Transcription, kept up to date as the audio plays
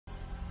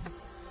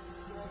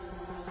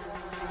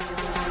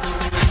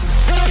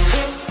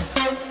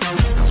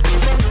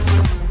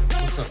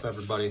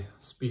everybody?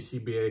 It's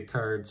BCBA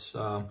Cards.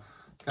 Got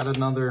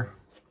another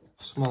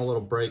small little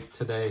break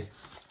today.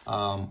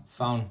 Found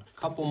a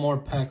couple more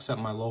packs at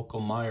my local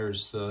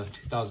Meijers,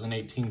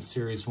 2018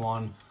 Series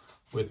 1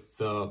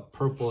 with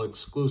purple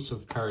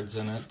exclusive cards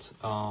in it.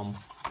 A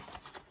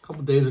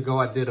couple days ago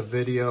I did a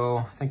video.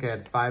 I think I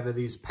had 5 of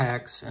these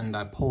packs and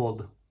I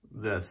pulled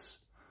this.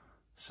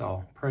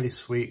 So pretty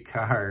sweet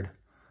card.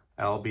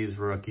 Albie's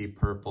rookie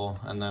purple,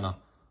 and then a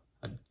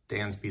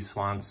Dansby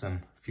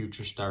Swanson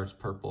Future Stars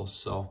purple.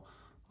 So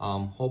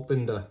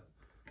hoping to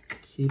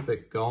keep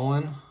it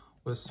going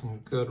with some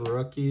good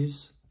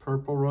rookies,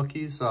 purple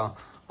rookies.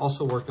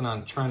 Also working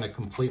on trying to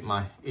complete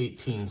my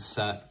 18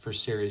 set for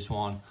Series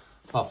 1.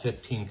 About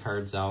 15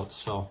 cards out,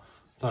 so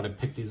thought I'd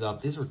pick these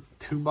up. These were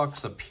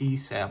 $2 a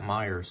piece at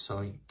Meijer,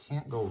 so you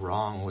can't go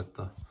wrong with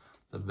the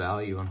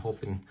value, and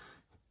hoping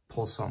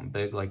pull something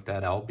big like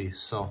that Albie.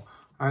 So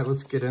all right,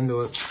 let's get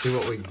into it, see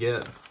what we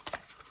get.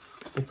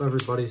 Hope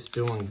everybody's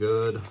doing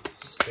good,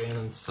 staying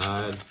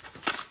inside,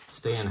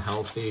 staying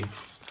healthy.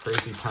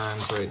 Crazy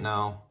times right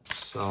now,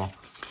 so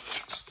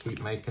just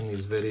keep making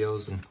these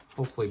videos and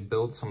hopefully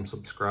build some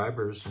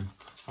subscribers. And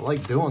I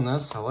like doing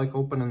this. I like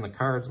opening the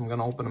cards. I'm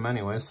gonna open them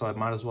anyway, so I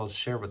might as well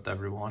share with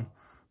everyone.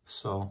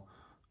 So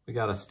we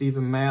got a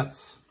Steven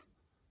Matz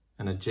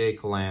and a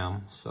Jake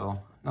Lamb,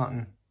 so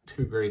nothing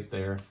too great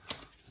there,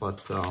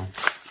 but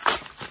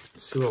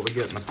let's see what we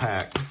get in the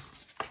pack.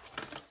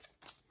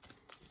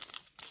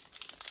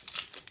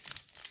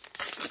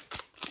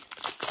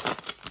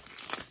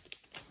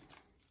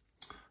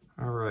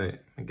 All right,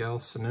 Miguel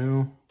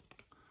Sanu.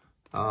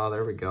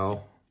 There we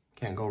go.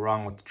 Can't go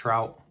wrong with the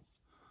Trout.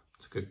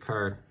 It's a good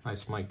card.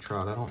 Nice Mike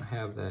Trout. I don't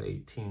have that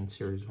 18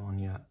 Series 1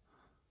 yet.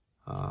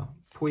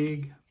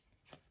 Puig,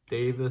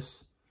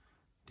 Davis,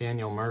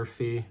 Daniel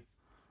Murphy,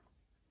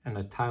 and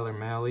a Tyler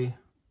Mahle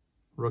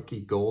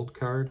rookie gold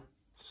card.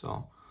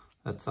 So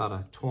that's out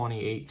of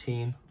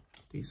 2018.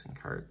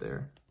 Decent card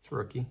there. It's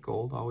rookie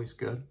gold, always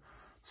good.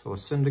 So a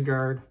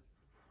Syndergaard,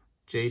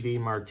 JD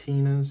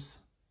Martinez,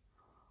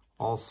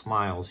 all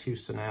smiles,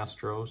 Houston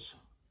Astros,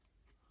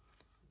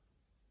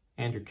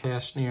 Andrew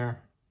Cashner,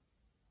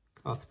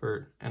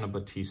 Cuthbert, and a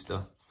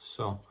Batista.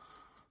 So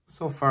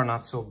far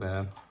not so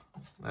bad.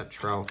 That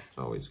Trout is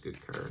always a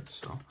good card.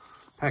 So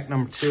pack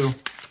number 2, let's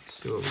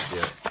see what we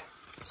get.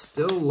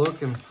 Still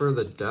looking for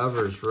the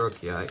Devers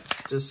rookie. I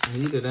just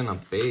need it in a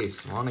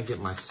base. I want to get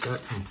my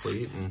set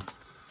complete, and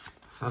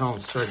if I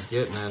don't start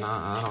getting it,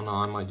 I don't know,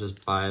 I might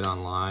just buy it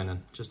online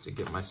and just to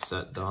get my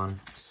set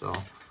done. So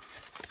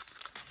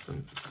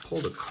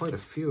pulled quite a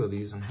few of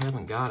these and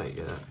haven't got it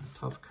yet.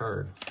 Tough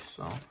card.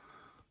 So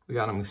we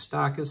got a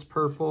Moustakas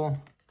purple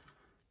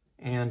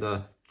and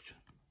a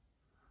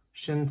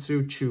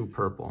Shin-Soo Choo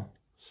purple.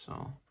 So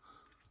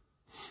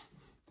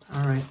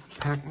all right,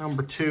 pack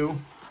number 2.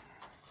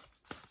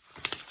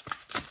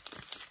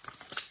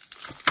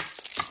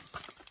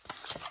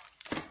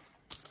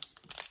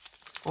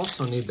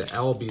 Also need the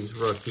Albie's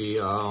rookie.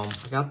 I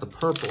got the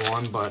purple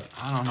one, but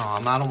I don't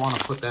know. I don't want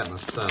to put that in the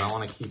set. I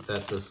want to keep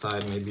that to the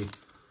side, maybe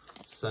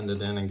send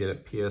it in and get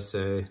it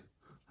PSA.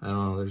 I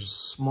don't know. There's a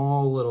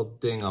small little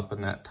ding up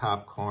in that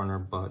top corner,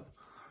 but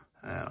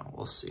I don't know,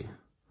 we'll see.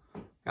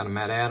 Got a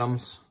Matt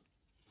Adams,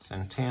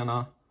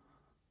 Santana,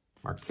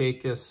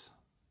 Markakis,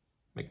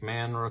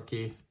 McMahon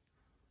rookie,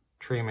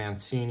 Trey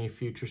Mancini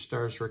Future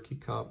Stars rookie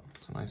cup.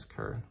 It's a nice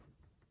card.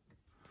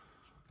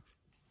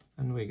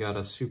 And we got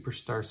a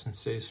Superstar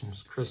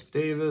Sensations, Chris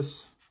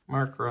Davis,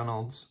 Mark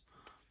Reynolds,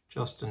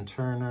 Justin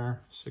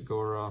Turner,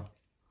 Segura,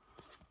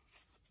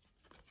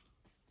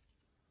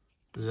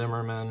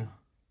 Zimmerman,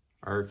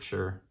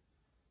 Archer,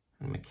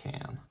 and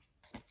McCann.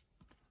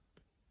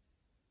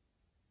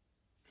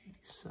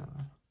 87.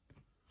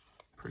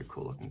 Pretty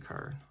cool looking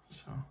card.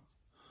 So,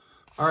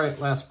 all right,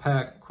 last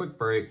pack. Quick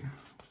break.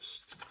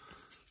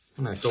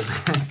 I'm gonna go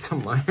back to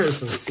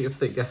Meijer's and see if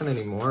they got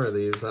any more of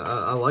these.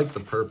 I like the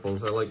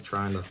purples. I like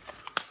trying to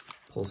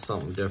pull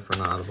something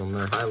different out of them.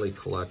 They're highly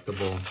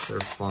collectible. They're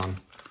fun.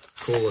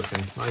 Cool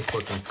looking, nice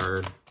looking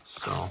card.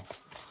 So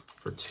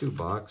for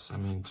 $2, I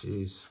mean,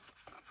 geez,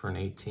 for an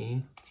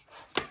 18,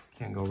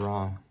 can't go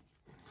wrong.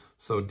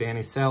 So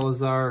Danny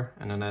Salazar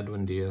and an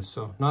Edwin Diaz.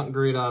 So not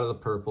great out of the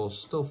purples.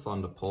 Still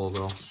fun to pull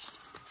though.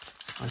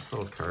 Nice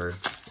little card.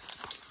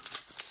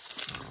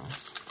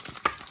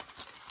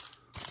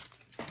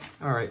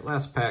 All right,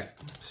 last pack.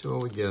 See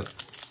what we get.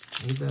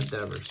 Need that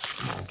Devers.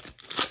 Come on.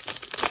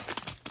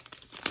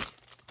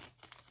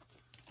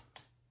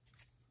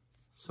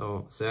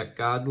 So Zach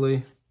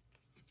Godley,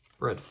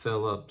 Brett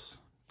Phillips,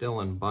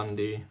 Dylan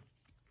Bundy.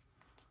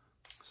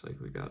 Looks like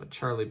we got a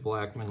Charlie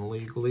Blackmon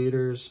League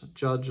Leaders,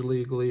 Judge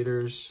League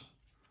Leaders,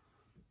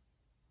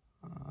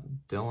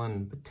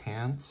 Dylan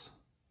Batance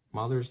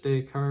Mother's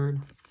Day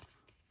card,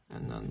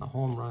 and then the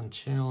Home Run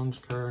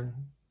Challenge card.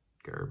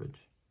 Garbage.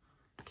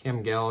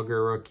 Cam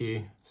Gallagher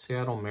rookie,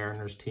 Seattle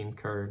Mariners team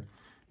card,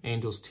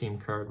 Angels team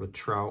card with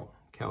Trout,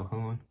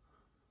 Calhoun.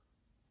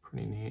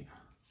 Pretty neat.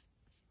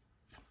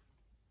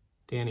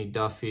 Danny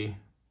Duffy,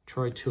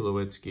 Troy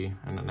Tulowitzki,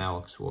 and an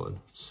Alex Wood.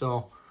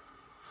 So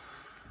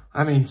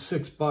I mean,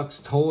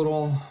 $6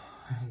 total.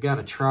 Got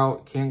a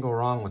trout, can't go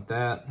wrong with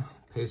that.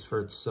 Pays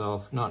for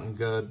itself, nothing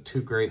good.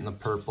 Too great in the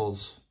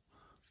purples.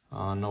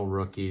 No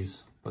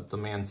rookies, but the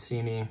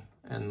Mancini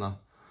and the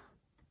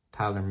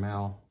Tyler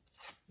Mahle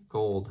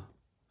gold.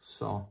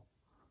 So,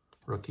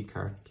 rookie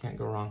card, can't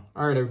go wrong.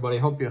 All right, everybody,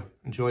 hope you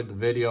enjoyed the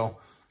video.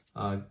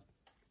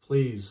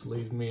 Please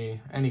leave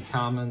me any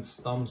comments,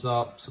 thumbs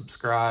up,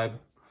 subscribe.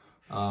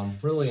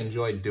 Really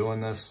enjoyed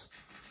doing this.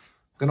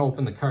 I'm gonna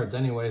open the cards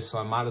anyway, so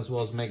I might as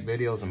well make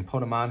videos and put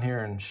them on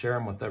here and share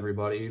them with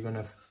everybody, even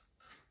if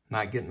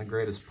not getting the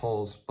greatest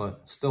pulls,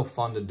 but still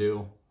fun to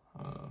do.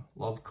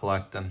 Love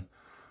collecting,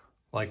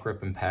 like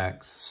ripping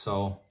packs.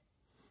 So,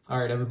 all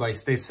right, everybody,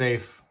 stay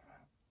safe.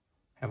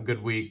 Have a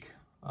good week.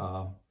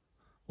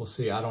 We'll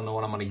see. I don't know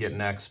what I'm gonna get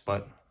next,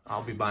 but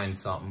I'll be buying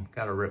something.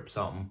 Gotta rip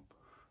something.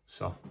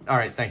 So, all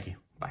right, thank you.